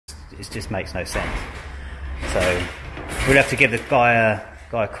just makes no sense. So we'll have to give the guy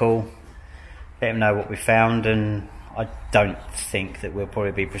a call, let him know what we found, and I don't think that we'll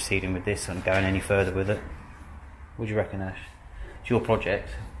probably be proceeding with this and going any further with it. What do you reckon, Ash? It's your project.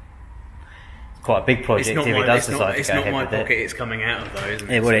 It's quite a big project if he does decide to go ahead with it. It's not my pocket, it's coming out of those.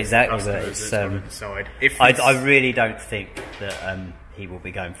 Yeah, well, exactly. But it's, I really don't think that he will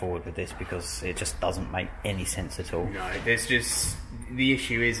be going forward with this, because it just doesn't make any sense at all. No, there's just, the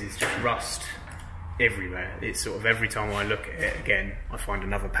issue is just rust everywhere. It's sort of every time I look at it again, I find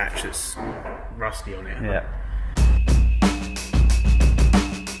another patch that's rusty on it. Yeah.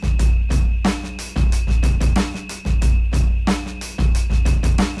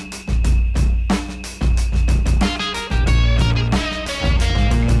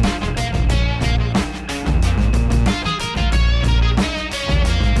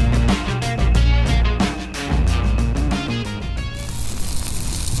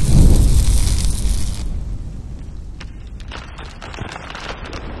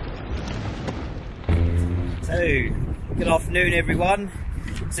 Good afternoon everyone.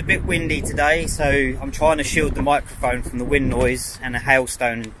 It's a bit windy today, so I'm trying to shield the microphone from the wind noise, and a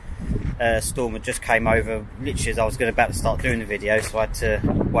hailstone storm had just came over literally as I was about to start doing the video, so I had to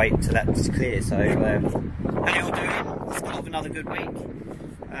wait until that was clear. So how you all doing? Start of another good week.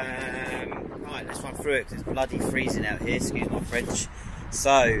 Right, let's run through it because it's bloody freezing out here, excuse my French.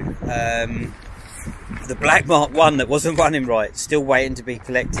 So the Black Mark 1 that wasn't running right, still waiting to be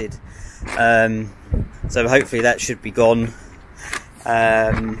collected. So hopefully that should be gone.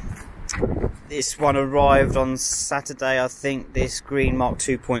 This one arrived on Saturday, I think. This green Mark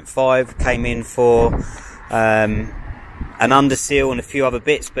 2.5 came in for an underseal and a few other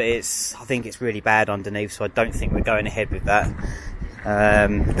bits, but I think it's really bad underneath, so I don't think we're going ahead with that.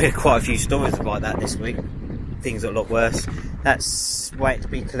 Been quite a few stories like that this week. Things are a lot worse. That's waiting to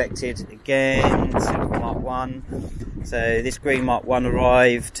be collected again. Silver Mark 1. So this green Mark 1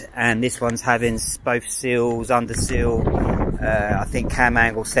 arrived, and this one's having both seals, under seal, I think cam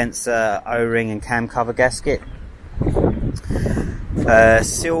angle sensor, O-ring and cam cover gasket.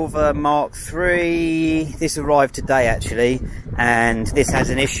 Silver Mark 3, this arrived today actually, and this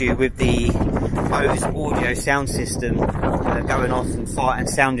has an issue with the Bose audio sound system going off and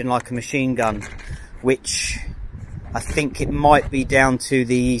sounding like a machine gun, which I think it might be down to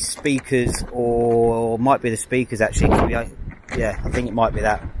the speakers, or might be the speakers actually. Yeah, I think it might be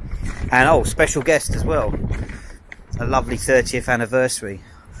that. And oh, special guest as well. A lovely 30th anniversary.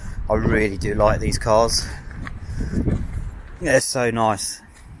 I really do like these cars. They're so nice.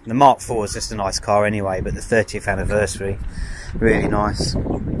 The Mark 4 is just a nice car anyway, but the 30th anniversary, really nice.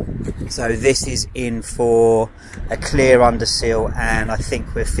 So this is in for a clear underseal, and I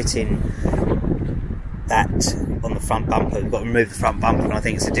think we're fitting that on the front bumper. We've got to remove the front bumper, and I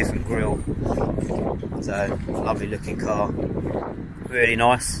think it's a different grille. So lovely looking car, really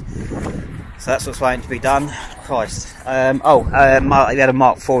nice. So that's what's waiting to be done. Christ. We had a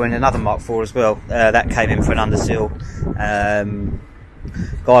Mark 4 and another Mark 4 as well. That came in for an underseal.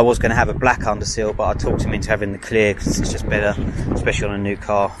 Guy was going to have a black underseal, but I talked him into having the clear because it's just better, especially on a new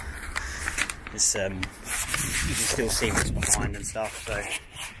car. It's you can still see what's behind and stuff. So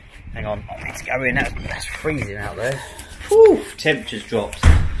hang on, I need to go in. That's freezing out there. Whew, temperature's dropped.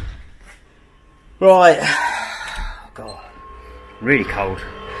 Right. Oh, God, really cold.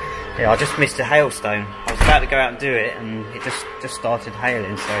 Yeah, I just missed a hailstone. I was about to go out and do it, and it just started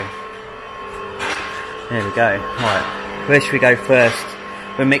hailing. So there we go. Right, where should we go first?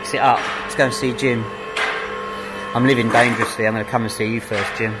 We'll mix it up. Let's go and see Jim. I'm living dangerously. I'm going to come and see you first,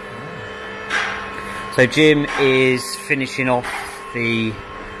 Jim. So Jim is finishing off the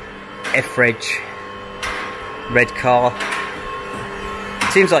F-Reg red car.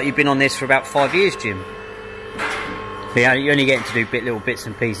 Seems like you've been on this for about 5 years, Jim. Yeah, you're only getting to do little bits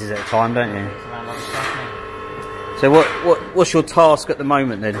and pieces at a time, don't you? So what's your task at the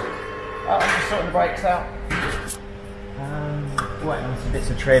moment then? I'm just sorting the brakes out. Waiting on some bits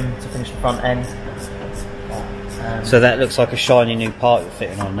of trim to finish the front end. So that looks like a shiny new part you're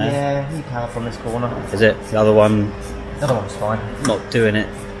fitting on there. Yeah, new caliper on this corner. Is it? The other one? The other one's fine. Not doing it.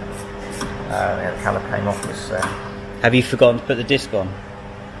 Yeah, the caliper came off this. Have you forgotten to put the disc on?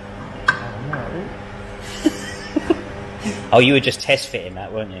 No. Oh, you were just test fitting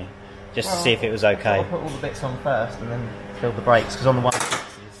that, weren't you? Just to see if it was okay. I'll put all the bits on first and then build the brakes, because on the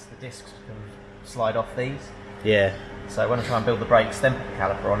 160s the discs can slide off these. Yeah. So when I try and build the brakes, then put the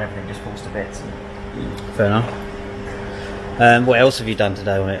caliper on, everything just falls to bits. Fair enough. What else have you done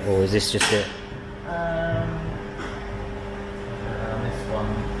today on it, or is this just it? This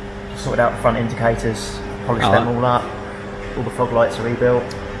one, just sorted out the front indicators, polished them all up. All the fog lights are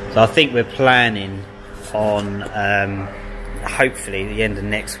rebuilt. So I think we're planning on hopefully at the end of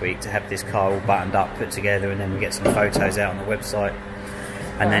next week to have this car all buttoned up, put together, and then we get some photos out on the website,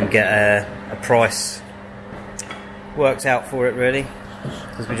 and then get a price worked out for it, really,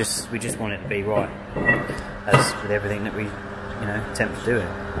 because we just want it to be right, as with everything that we attempt to do it.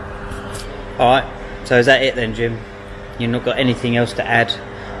 All right, so is that it then, Jim? You've not got anything else to add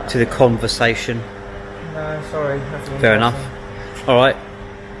to the conversation? No, sorry. Fair enough. All right,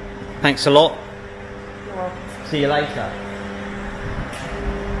 thanks a lot. See you later.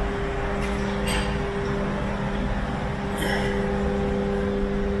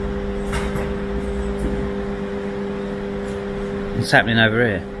 What's happening over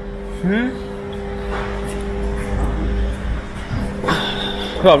here?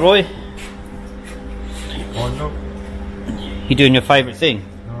 Right, Roy? You doing your favourite thing?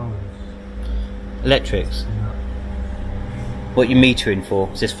 No. Electrics? Yeah. What you metering for?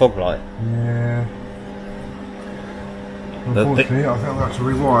 Is this fog light? Yeah. Unfortunately, I think I'll have to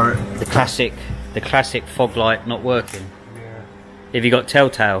rewire it. The classic fog light not working. Yeah. Have you got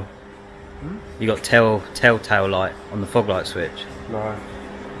telltale? You got telltale light on the fog light switch? No.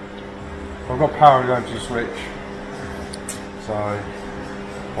 I've got power going to the switch. So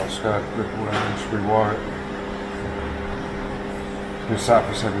I'll just go rip all that and just rewire it. It's been sat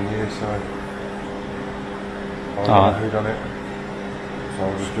for 7 years, so I don't know who done it. So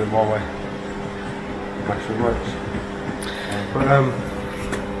I'll just do it my way. Make sure it works. But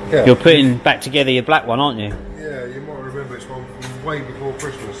yeah. You're putting back together your black one, aren't you? Yeah, you might remember it's one from way before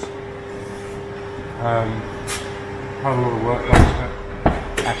Christmas. Had a lot of work done to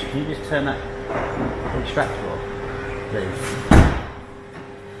it. Ash, can you just turn that extractor off, please?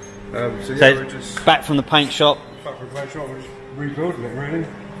 So yeah, So we're just back from the paint shop. back from the paint shop, we're just rebuilding it really.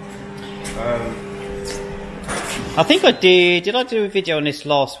 I think I did. Did I do a video on this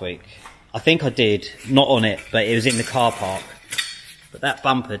last week? I think I did. Not on it, but it was in the car park. But that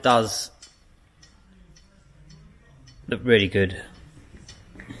bumper does look really good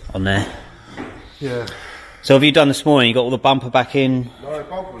on there. Yeah. So have you done this morning? You got all the bumper back in? No, the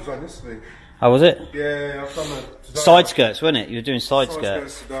bumper was done yesterday. How was it? Yeah, I've done the today. Side skirts, wasn't it? You were doing side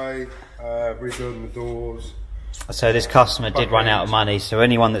skirts. today, rebuilding the doors. So this customer did run out of money. So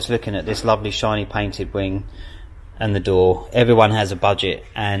anyone that's looking at this lovely shiny painted wing and the door, everyone has a budget,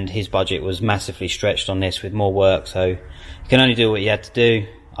 and his budget was massively stretched on this with more work. So you can only do what you had to do.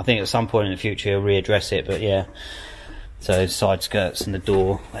 I think at some point in the future he'll readdress it, but yeah. So side skirts and the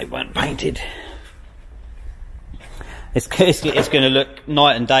door, they weren't painted. It's going to look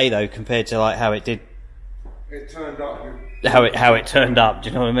night and day though, compared to like how it did. It turned up. How it turned up. Do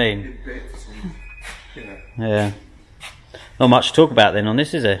you know what I mean? In bits and, you know. Yeah. Not much to talk about then on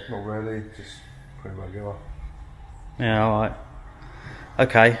this, is there? Not really. Just pretty regular. Yeah. All right.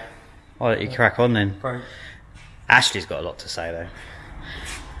 Okay. I'll let you crack on then. Thanks. Ashlee's got a lot to say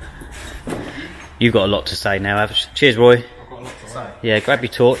though. You've got a lot to say now, haven't you? Cheers, Roy. I've got a lot to say. Yeah. Grab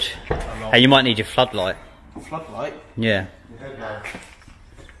your torch. Hey, you might need your floodlight. Floodlight? Yeah. Your headlight.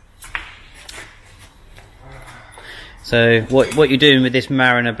 So what you doing with this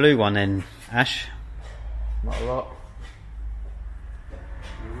Mariner blue one then, Ash? Not a lot.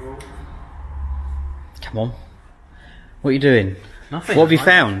 Come on. What are you doing? Nothing. What have you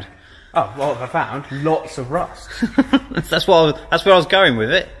found? Oh, what have I found? Lots of rust. That's where I was going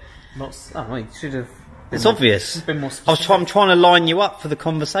with it. Lots. Oh, well, you should have. It's obvious. Been more I'm trying to line you up for the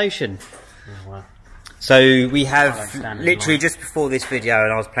conversation. Oh, wow. So we have standing literally line. just before this video,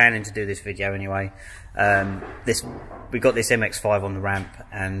 and I was planning to do this video anyway. We got this MX5 on the ramp,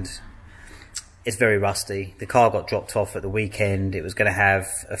 and it's very rusty. The car got dropped off at the weekend. It was going to have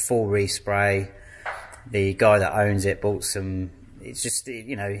a full respray. The guy that owns it bought some. It's just,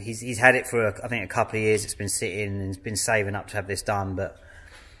 you know, he's had it for I think a couple of years. It's been sitting and he's been saving up to have this done, but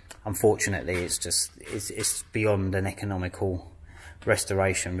unfortunately, it's beyond an economical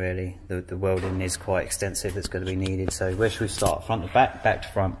restoration. Really, the welding is quite extensive. That's going to be needed. So where should we start? Front to back, back to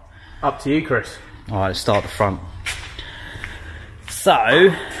front. Up to you, Chris. All right, let's start at the front.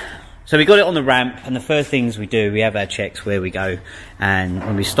 So we got it on the ramp, and the first things we do, we have our checks where we go, and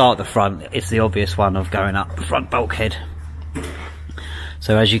when we start at the front, it's the obvious one of going up the front bulkhead.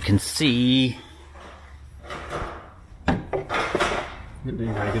 So as you can see,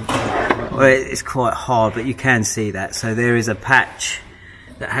 well, it's quite hard, but you can see that. So there is a patch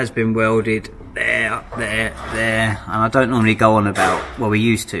that has been welded there, and I don't normally go on about, well, we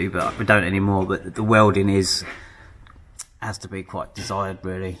used to, but we don't anymore, but the welding has to be quite desired,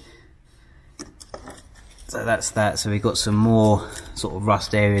 really. So that's that. So we've got some more sort of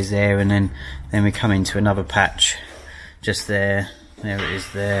rust areas there, and then we come into another patch just there, There it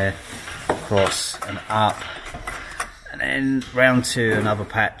is there, across and up, and then round to another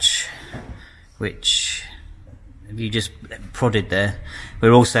patch, which if you just prodded there.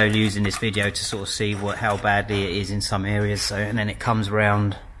 We're also using this video to sort of see how badly it is in some areas. So, and then it comes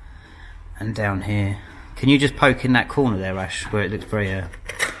round and down here. Can you just poke in that corner there, Ash, where it looks very,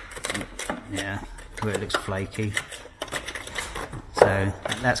 yeah, where it looks flaky. So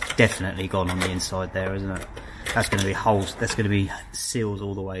that's definitely gone on the inside there, isn't it? That's going to be holes, that's going to be seals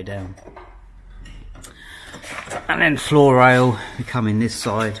all the way down. And then floor rail, we come in this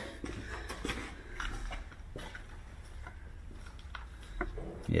side.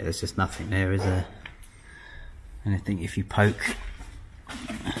 Yeah, there's just nothing there, is there? And I think if you poke,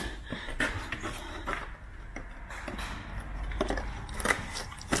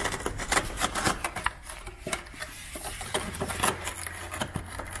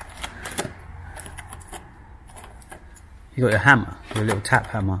 you got your hammer, your little tap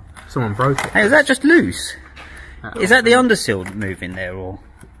hammer. Someone broke it. Hey, is that just loose? Is that the undersill moving there, or?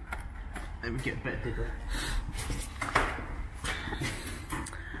 Let me get a better digger.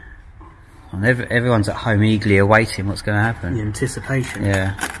 And everyone's at home eagerly awaiting what's going to happen. The anticipation.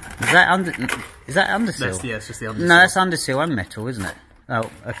 Yeah. Is that undersill? Yeah, it's just the undersill. No, that's undersill and metal, isn't it?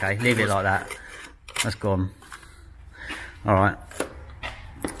 Oh, okay. Leave it like that. That's gone. All right.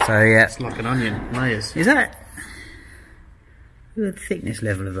 So yeah. It's like an onion, layers. Is that? Look at the thickness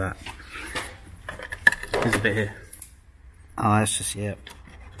level of that. There's a bit here. Oh, that's just, yeah.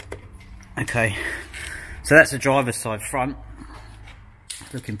 Okay. So that's the driver's side front.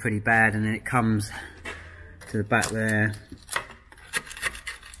 Looking pretty bad, and then it comes to the back there.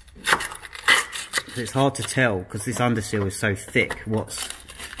 So it's hard to tell because this undersill is so thick. What's...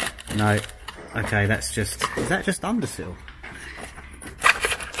 No. Okay, that's just... Is that just undersill?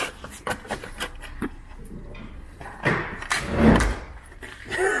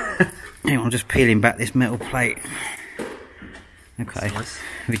 I'm just peeling back this metal plate. Okay, nice.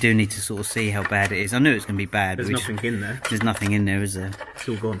 We do need to sort of see how bad it is. I knew it was going to be bad. There's nothing in there. There's nothing in there, is there? It's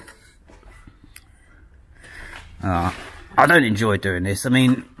all gone. I don't enjoy doing this. I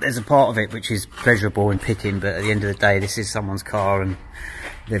mean, there's a part of it which is pleasurable in picking, but at the end of the day, this is someone's car and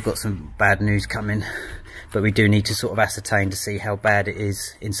they've got some bad news coming. But we do need to sort of ascertain to see how bad it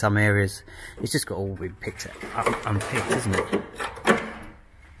is in some areas. It's just got all been picked up, unpicked, isn't it?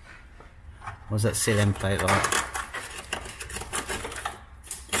 What's that sill end plate like?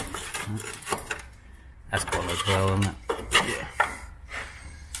 That's got as well, isn't it? Yeah.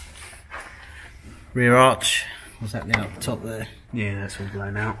 Rear arch. What's happening up the top there? Yeah, that's all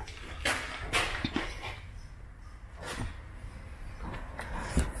blown out.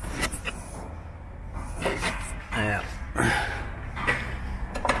 Yeah.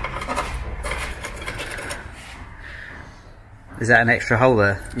 Is that an extra hole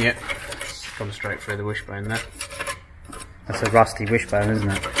there? Yep. Gone straight through the wishbone there. That's a rusty wishbone, isn't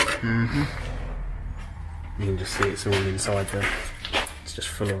it? Mm-hmm. You can just see it's all inside there. It's just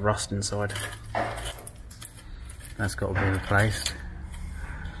full of rust inside. That's got to be replaced.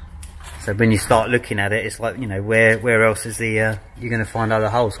 So when you start looking at it, it's like, you know, where else is the you're going to find other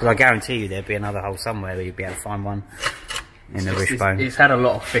holes? Because I guarantee you there'd be another hole somewhere where you'd be able to find one in the wishbone. It's had a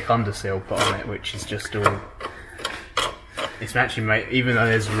lot of thick undersill put on it, which is just all. It's actually made, even though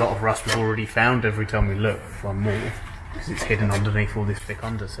there's a lot of rust we've already found every time we look for more, because it's hidden underneath all this thick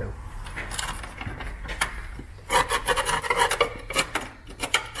undersill.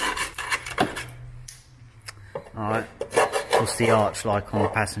 Alright, what's the arch like on the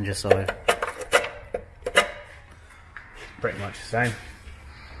passenger side? Pretty much the same.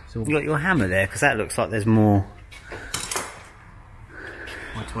 You got your hammer there, because that looks like there's more.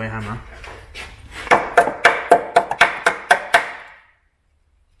 What's my hammer?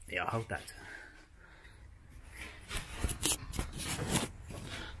 Yeah, I'll hold that.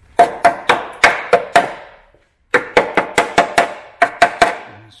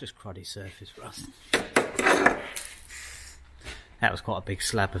 It's just cruddy surface for us. That was quite a big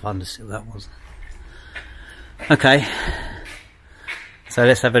slab of undersill, that was. Okay, so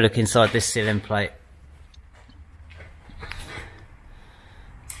let's have a look inside this sill end plate.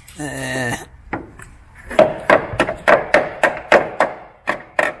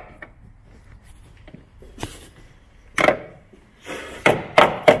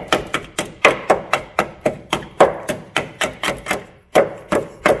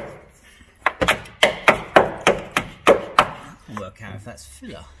 Work out if that's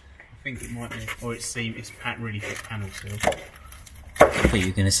filler. I think it might be, or it's really thick panel seal. I thought you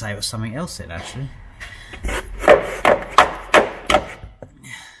were going to say it was something else then, actually.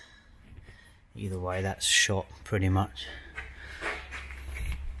 Either way, that's shot pretty much.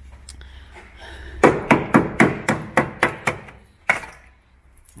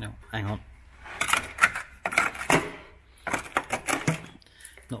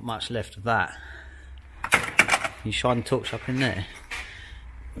 much left of that. You shine the torch up in there.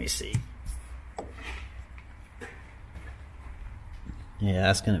 Let me see. Yeah,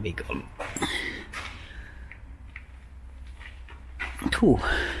 that's going to be gone. Cool.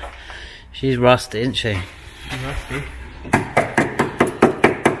 She's rusty, isn't she? She's rusty.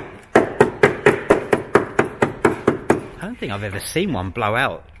 I don't think I've ever seen one blow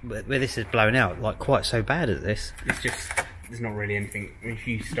out where this is blown out like quite so bad as this. It's just, there's not really anything. If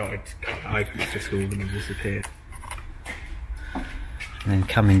you started to cut it open, it's just all going to disappear. And then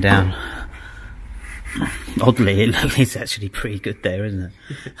coming down. Oddly, it's actually pretty good there, isn't it?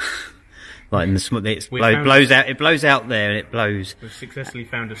 Like in the blows out. It blows out there, and it blows. We've successfully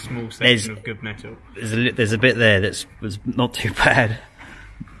found a small section of good metal. There's a bit there was not too bad.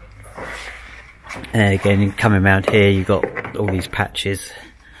 And again, coming around here, you've got all these patches.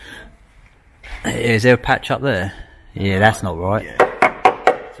 Is there a patch up there? Yeah, that's not right.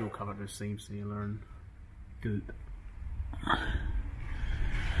 Yeah. It's all covered with seam sealer and goop.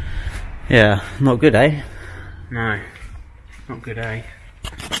 Yeah, not good, eh? No, not good, eh?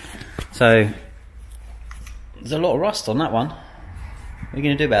 So, there's a lot of rust on that one. What are you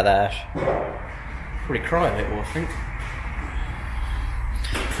going to do about that, Ash? Probably cry a little, I think.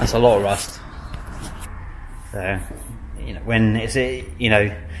 That's a lot of rust. So, you know, when it's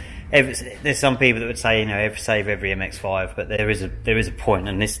there's some people that would say, you know, save every MX5, but there is a point,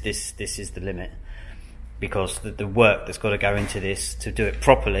 and this is the limit. Because the work that's got to go into this to do it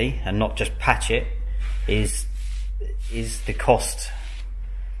properly and not just patch it is the cost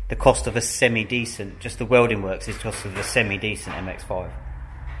of a semi-decent, just the welding works is the cost of a semi-decent MX5.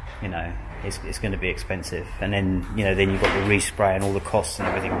 You know, it's going to be expensive, and then then you've got the respray and all the costs and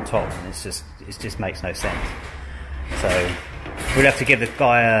everything on top, and it just makes no sense. So we'll have to give the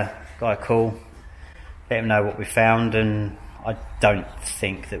guy a call, let him know what we found, and I don't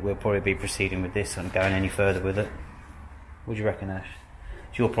think that we'll probably be proceeding with this and going any further with it. What do you reckon, Ash?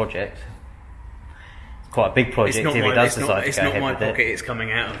 It's your project. It's quite a big project if he does decide to go ahead with it. It's not my pocket it's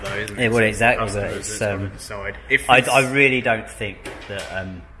coming out of, though, isn't it? Yeah, well, exactly. I really don't think that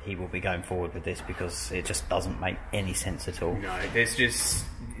he will be going forward with this because it just doesn't make any sense at all. No, there's just...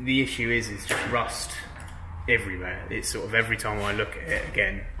 The issue is just rust everywhere. It's sort of every time I look at it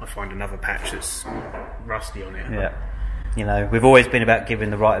again, I find another patch that's rusty on it. Yeah. You know, we've always been about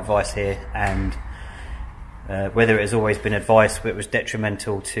giving the right advice here, and whether it has always been advice that was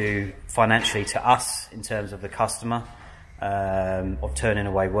detrimental financially to us in terms of the customer, of turning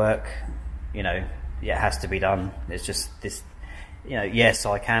away work, it has to be done. It's just this, yes,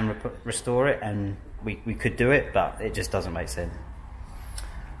 I can restore it, and we could do it, but it just doesn't make sense.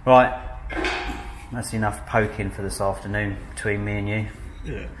 Right, that's enough poking for this afternoon between me and you.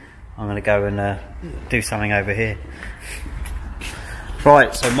 Yeah. I'm going to go and do something over here.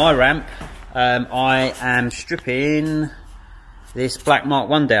 Right, so my ramp, I am stripping this Black Mark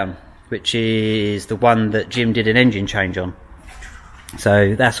 1 down, which is the one that Jim did an engine change on.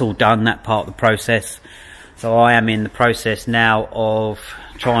 So that's all done, that part of the process. So I am in the process now of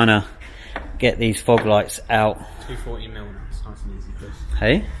trying to get these fog lights out. 240mm now, it's nice and easy, Chris.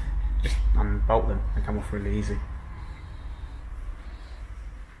 Hey? Just unbolt them, they come off really easy.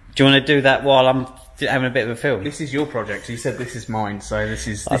 Do you want to do that while I'm having a bit of a film? This is your project. You said this is mine, so this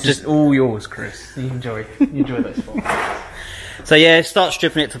is all yours, Chris. You enjoy that spot. So yeah, start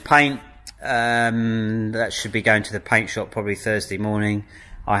stripping it for paint. That should be going to the paint shop probably Thursday morning.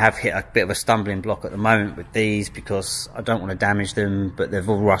 I have hit a bit of a stumbling block at the moment with these because I don't want to damage them, but they've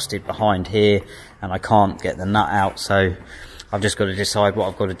all rusted behind here, and I can't get the nut out. So I've just got to decide what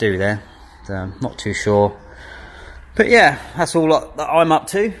I've got to do there. So I'm not too sure. But yeah, that's all that I'm up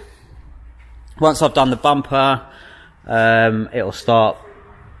to. Once I've done the bumper, it'll start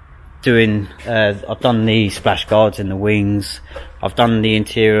doing, I've done the splash guards in the wings, I've done the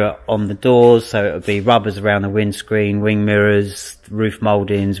interior on the doors, so it'll be rubbers around the windscreen, wing mirrors, roof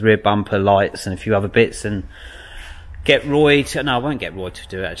mouldings, rear bumper lights and a few other bits, and get Roy to, no I won't get Roy to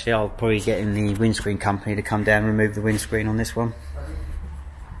do it actually, I'll probably get in the windscreen company to come down and remove the windscreen on this one.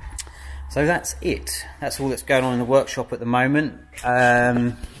 So that's it. That's all that's going on in the workshop at the moment.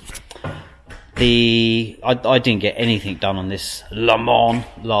 I didn't get anything done on this Le Mans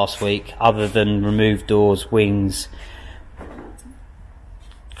last week other than remove doors, wings,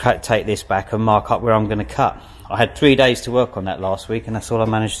 take this back and mark up where I'm going to cut. I had 3 days to work on that last week and that's all I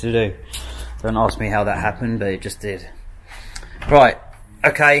managed to do. Don't ask me how that happened, but it just did. Right,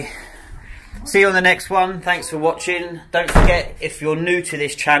 okay. See you on the next one. Thanks for watching. Don't forget, if you're new to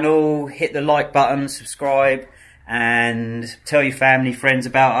this channel, hit the like button, subscribe, and tell your family, friends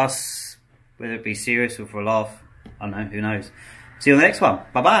about us, whether it be serious or for a laugh. I don't know, who knows. See you on the next one.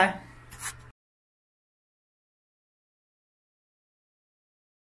 Bye bye.